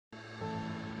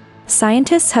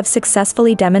scientists have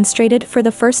successfully demonstrated for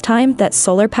the first time that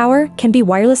solar power can be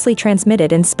wirelessly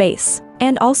transmitted in space,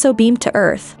 and also beamed to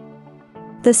Earth.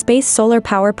 The space solar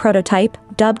power prototype,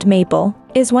 dubbed MAPLE,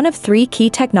 is one of 3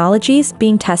 key technologies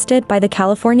being tested by the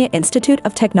California Institute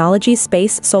of Technology's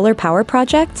Space Solar Power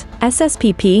Project,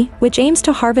 SSPP, which aims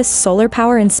to harvest solar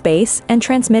power in space and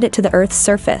transmit it to the Earth's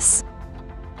surface.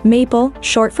 MAPLE,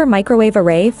 short for Microwave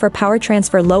Array for Power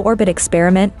Transfer Low Orbit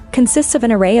Experiment, consists of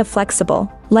an array of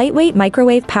flexible, lightweight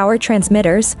microwave power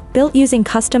transmitters, built using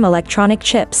custom electronic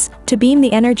chips, to beam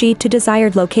the energy to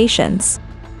desired locations.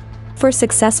 For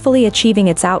successfully achieving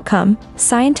its outcome,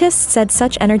 scientists said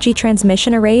such energy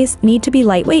transmission arrays need to be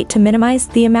lightweight to minimize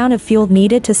the amount of fuel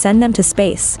needed to send them to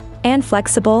space, and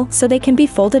flexible so they can be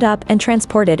folded up and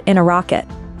transported in a rocket.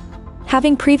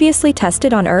 Having previously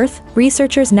tested on Earth,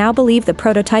 researchers now believe the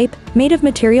prototype, made of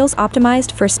materials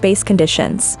optimized for space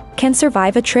conditions, can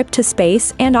survive a trip to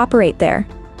space and operate there.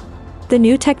 The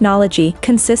new technology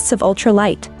consists of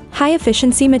ultra-light,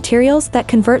 high-efficiency materials that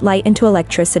convert light into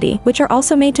electricity, which are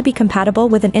also made to be compatible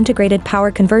with an integrated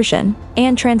power conversion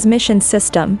and transmission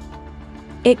system.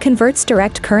 It converts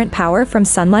direct current power from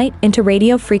sunlight into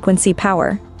radio frequency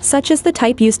power, such as the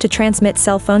type used to transmit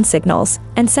cell phone signals,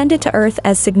 and send it to Earth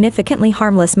as significantly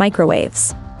harmless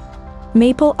microwaves.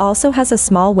 MAPLE also has a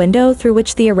small window through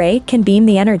which the array can beam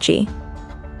the energy.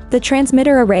 The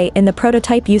transmitter array in the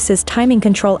prototype uses timing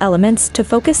control elements to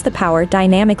focus the power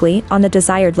dynamically on the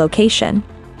desired location.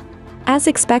 As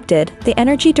expected, the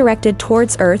energy directed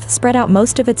towards Earth spread out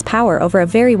most of its power over a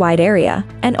very wide area,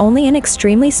 and only an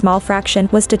extremely small fraction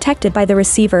was detected by the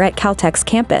receiver at Caltech's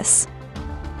campus.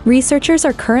 Researchers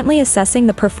are currently assessing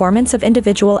the performance of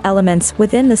individual elements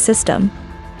within the system.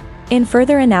 In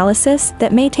further analysis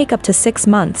that may take up to 6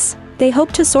 months, they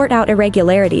hope to sort out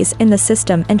irregularities in the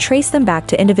system and trace them back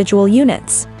to individual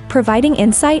units, providing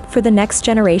insight for the next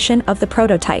generation of the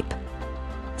prototype.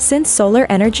 Since solar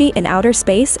energy in outer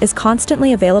space is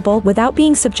constantly available without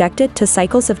being subjected to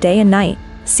cycles of day and night,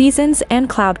 seasons and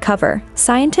cloud cover,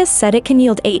 scientists said it can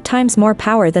yield 8 times more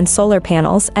power than solar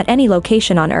panels at any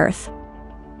location on Earth.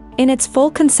 In its full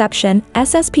conception,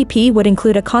 SSPP would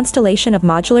include a constellation of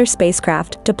modular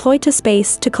spacecraft deployed to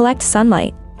space to collect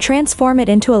sunlight, transform it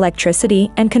into electricity,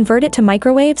 and convert it to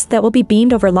microwaves that will be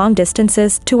beamed over long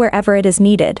distances to wherever it is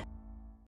needed.